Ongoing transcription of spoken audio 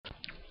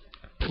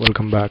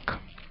Welcome back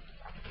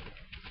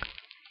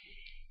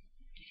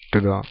to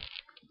the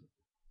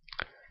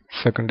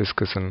second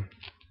discussion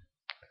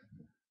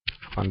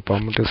on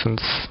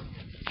permutations,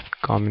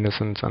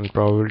 combinations and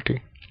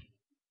probability.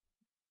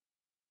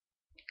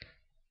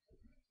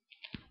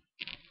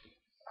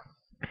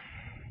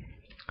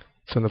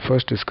 So in the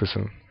first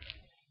discussion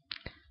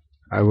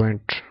I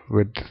went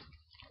with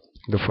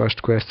the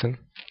first question,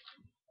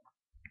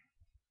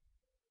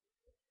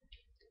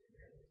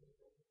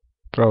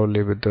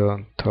 probably with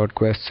the third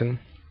question.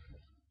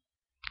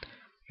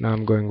 Now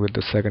I'm going with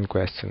the second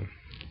question.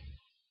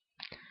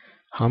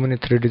 How many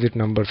 3-digit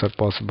numbers are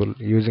possible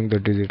using the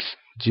digits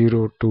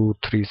 0, 2,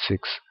 3,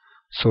 6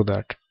 so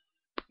that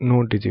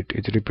no digit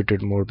is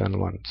repeated more than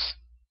once?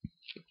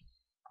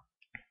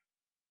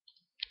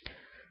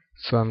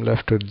 So I'm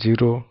left with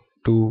 0,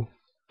 2,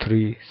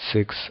 3,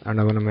 6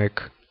 and I want to make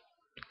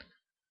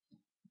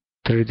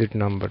 3-digit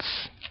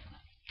numbers.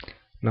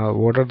 Now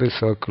what are these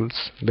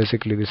circles?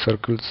 Basically the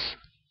circles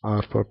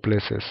are for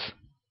places.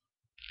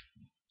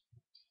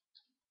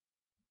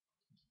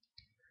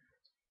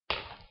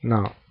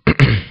 Now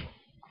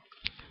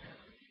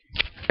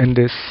in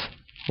this,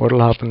 what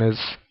will happen is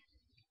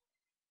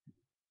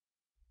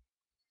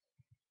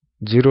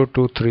 0,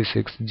 2, 3,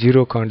 6,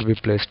 0 can't be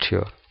placed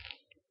here,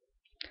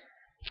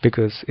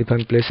 because if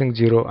I'm placing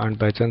 0 and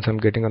by chance I'm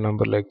getting a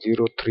number like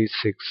 0, 3,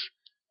 6,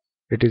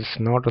 it is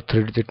not a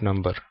 3-digit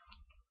number,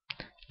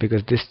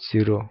 because this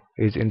 0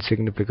 is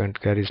insignificant,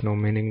 carries no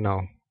meaning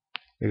now.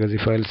 Because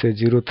if I'll say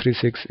 0, 3,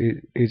 6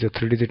 is a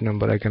 3-digit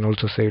number, I can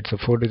also say it's a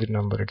 4-digit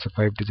number, it's a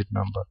 5-digit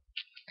number.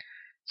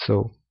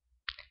 So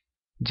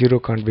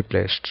 0 can't be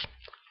placed.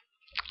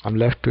 I'm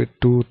left with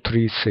 2,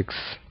 3, 6.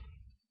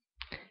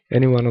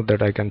 Any one of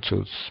that I can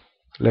choose.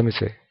 Let me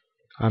say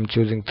I'm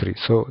choosing 3.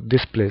 So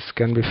this place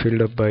can be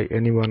filled up by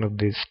any one of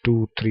these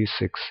 2, 3,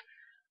 6.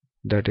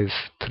 That is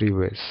 3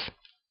 ways.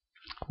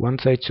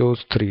 Once I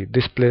chose 3,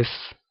 this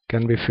place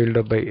can be filled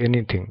up by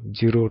anything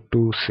 0,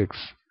 2, 6.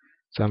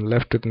 So I'm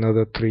left with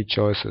another 3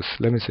 choices.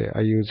 Let me say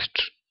I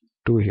used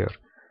 2 here.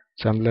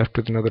 So I'm left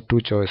with another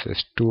 2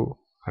 choices, 2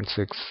 and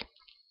 6.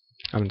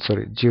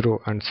 0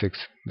 and 6.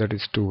 That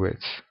is 2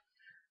 ways.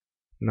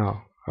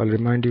 Now I'll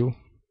remind you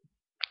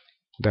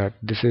that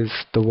this is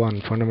the one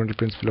fundamental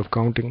principle of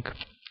counting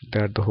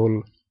that the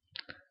whole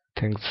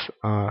things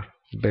are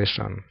based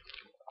on.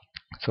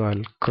 So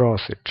I'll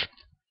cross it.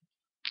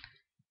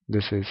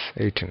 This is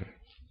 18.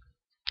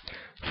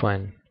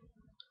 Fine.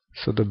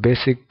 So the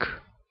basic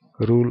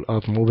rule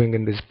of moving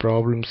in these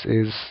problems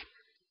is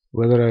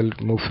whether I'll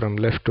move from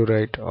left to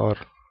right or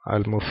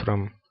I'll move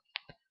from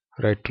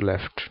right to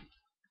left.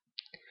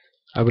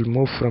 I will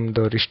move from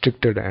the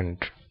restricted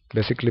end,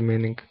 basically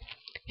meaning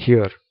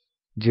here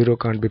 0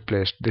 can't be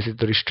placed. This is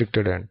the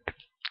restricted end.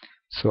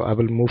 So I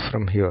will move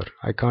from here.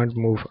 I can't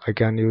move. I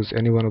can use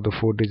any one of the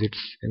 4 digits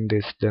in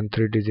this, then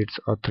 3 digits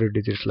or 3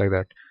 digits like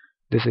that.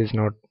 This is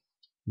not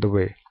the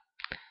way.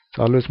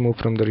 So always move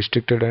from the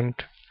restricted end.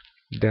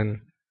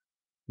 Then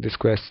this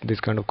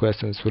kind of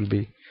questions will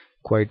be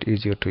quite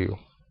easier to you.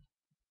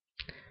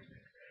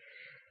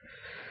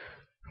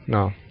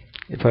 Now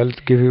if I'll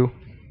give you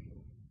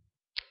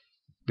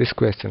this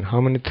question,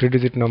 how many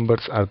 3-digit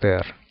numbers are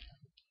there?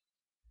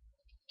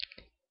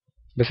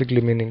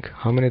 Basically meaning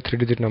how many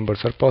 3-digit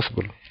numbers are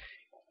possible.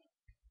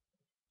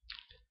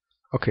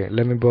 Okay,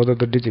 let me bother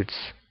the digits.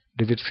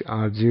 Digits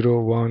are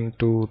 0, 1,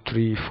 2,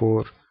 3,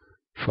 4,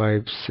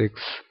 5,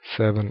 6,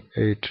 7,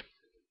 8,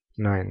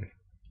 9.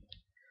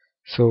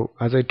 So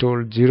as I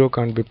told, 0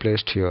 can't be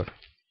placed here.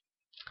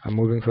 I'm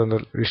moving from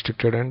the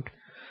restricted end.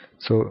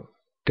 So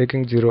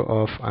taking 0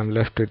 off, I'm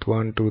left with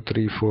 1, 2,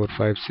 3, 4,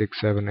 5,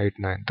 6, 7, 8,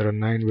 9. There are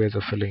 9 ways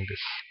of filling this.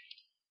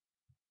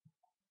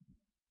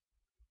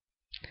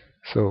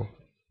 So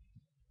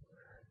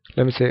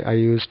let me say I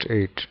used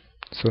 8.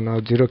 So now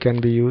 0 can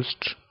be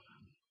used.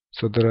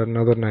 So there are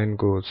another 9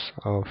 goes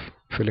of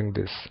filling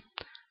this.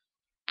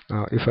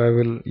 Now if I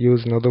will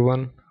use another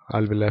one,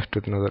 I'll be left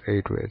with another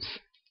 8 ways.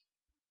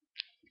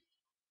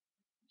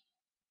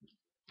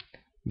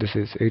 This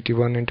is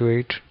 81 into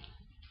 8.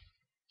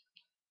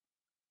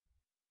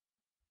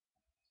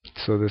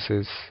 So this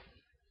is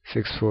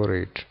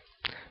 648.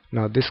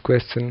 Now this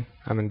question,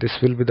 this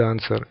will be the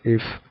answer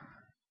if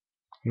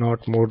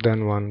not more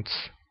than once.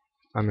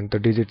 The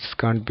digits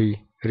can't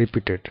be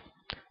repeated.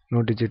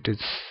 No digit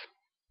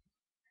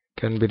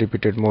can be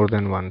repeated more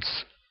than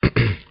once.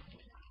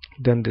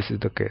 Then this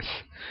is the case.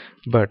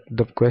 But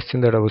the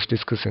question that I was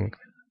discussing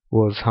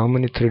was how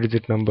many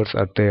 3-digit numbers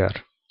are there,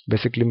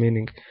 basically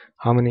meaning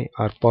how many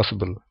are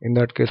possible. In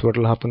that case, what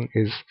will happen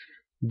is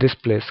this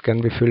place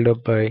can be filled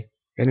up by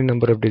any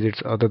number of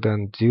digits other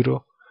than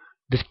 0.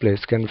 This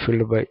place can be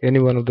filled up by any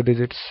one of the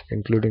digits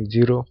including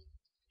 0,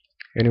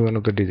 any one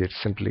of the digits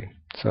simply.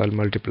 So I'll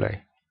multiply.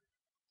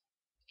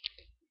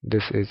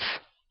 This is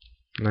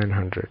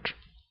 900.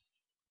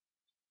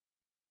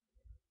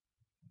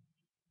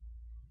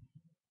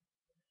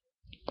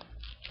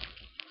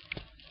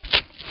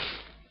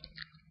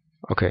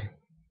 Okay.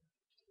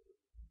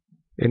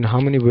 In how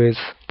many ways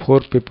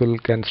 4 people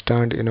can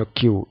stand in a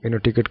queue in a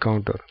ticket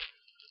counter?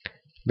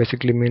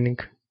 basically meaning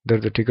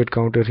there's a ticket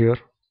counter here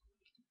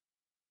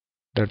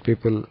that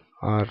people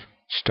are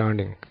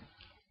standing.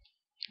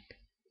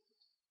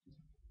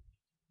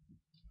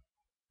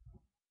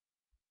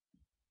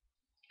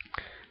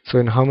 So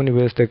in how many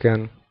ways they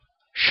can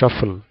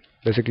shuffle,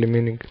 basically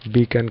meaning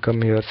B can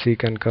come here, C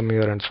can come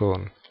here, and so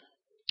on.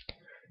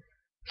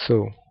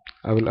 So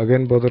I will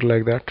again bother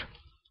like that.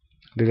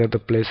 These are the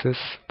places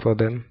for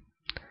them.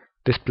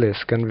 This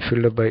place can be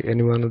filled up by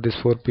any one of these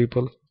four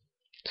people.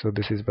 So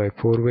this is by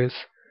four ways.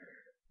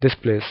 This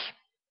place,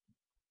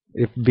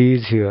 if B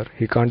is here,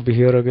 he can't be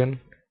here again.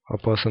 A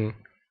person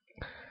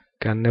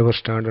can never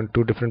stand on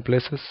two different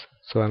places.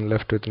 So I'm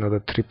left with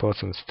another three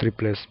persons,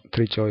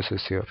 three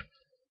choices here.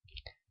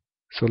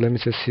 So let me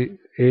say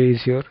A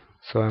is here.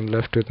 So I'm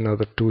left with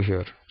another 2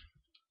 here.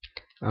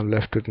 I'm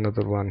left with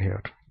another 1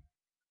 here.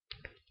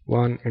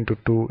 1 into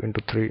 2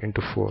 into 3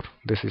 into 4.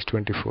 This is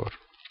 24.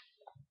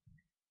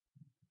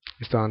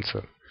 Is the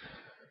answer.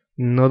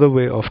 Another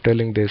way of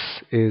telling this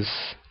is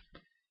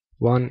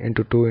 1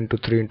 into 2 into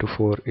 3 into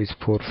 4 is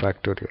 4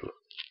 factorial.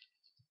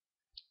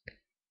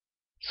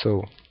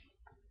 So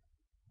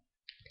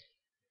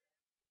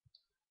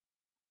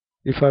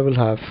if I will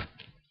have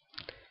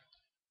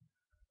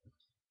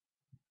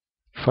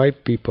 5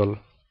 people,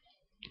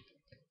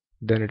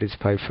 then it is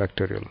 5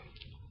 factorial.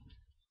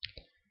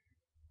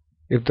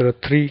 If there are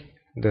 3,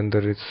 then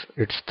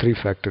it's 3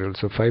 factorial.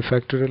 So 5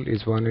 factorial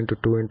is 1 into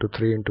 2 into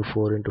 3 into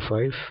 4 into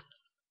 5.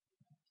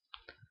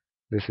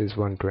 This is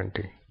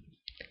 120.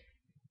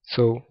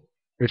 So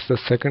it's the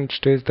second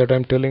stage that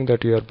I'm telling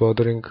that you are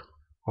bothering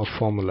of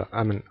formula,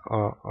 I mean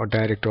a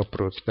direct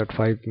approach, that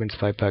 5 means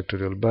 5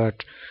 factorial,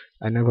 but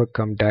I never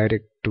come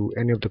direct to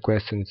any of the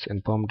questions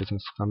in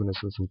permutations,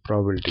 combinations, and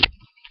probability.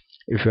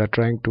 If you are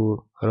trying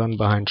to run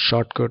behind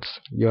shortcuts,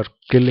 you are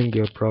killing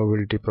your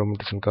probability,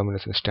 permutation,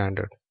 combination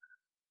standard.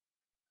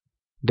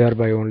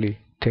 Thereby only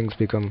things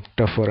become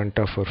tougher and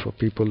tougher for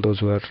people, those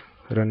who are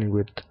running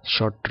with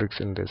short tricks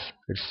in this.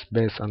 It's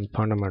based on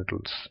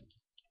fundamentals.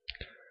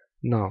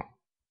 Now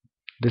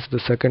this is the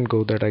second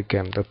go that I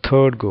came. The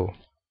third go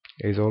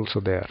is also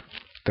there.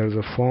 There is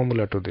a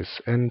formula to this.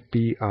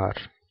 NPR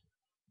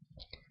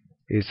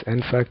is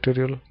n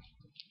factorial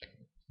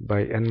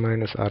by n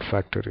minus r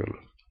factorial.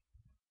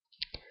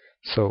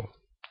 So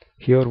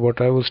here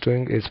what I was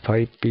doing is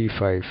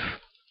 5p5.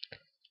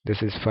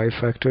 This is 5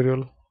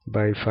 factorial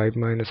by 5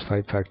 minus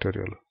 5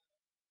 factorial.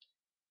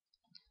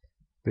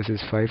 This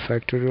is 5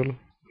 factorial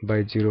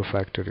by 0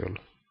 factorial.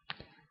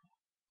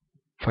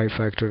 5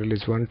 factorial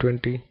is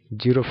 120.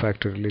 0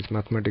 factorial is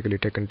mathematically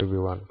taken to be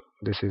 1.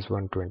 This is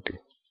 120.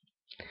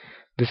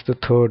 This is the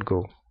third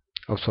go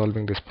of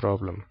solving this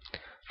problem.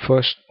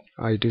 First,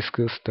 I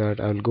discussed that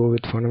I will go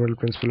with fundamental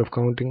principle of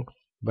counting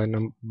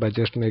by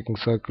just making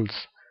circles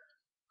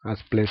as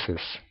places,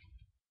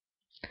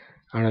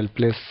 and I'll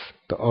place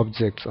the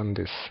objects on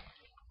this,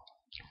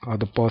 or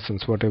the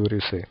persons, whatever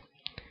you say.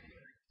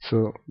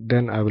 So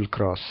then I will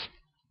cross.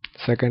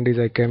 Second is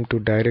I came to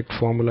direct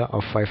formula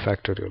of 5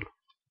 factorial.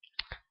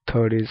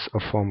 Third is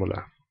a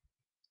formula.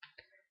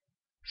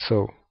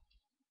 So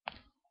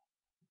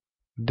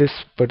this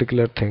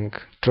particular thing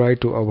try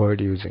to avoid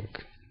using.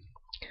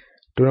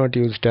 Do not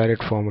use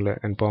direct formula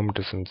and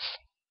permutations.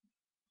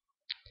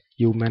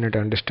 You may not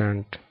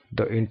understand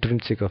the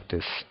intrinsic of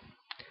this,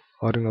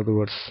 or in other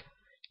words,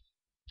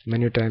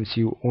 many times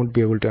you won't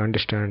be able to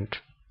understand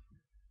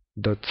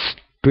the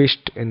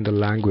twist in the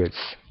language.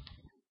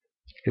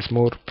 It's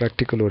more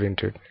practical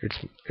oriented.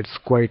 It's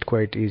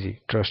quite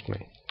easy, trust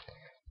me.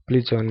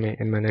 Please join me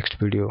in my next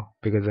video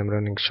because I'm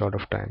running short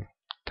of time.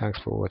 Thanks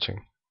for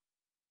watching.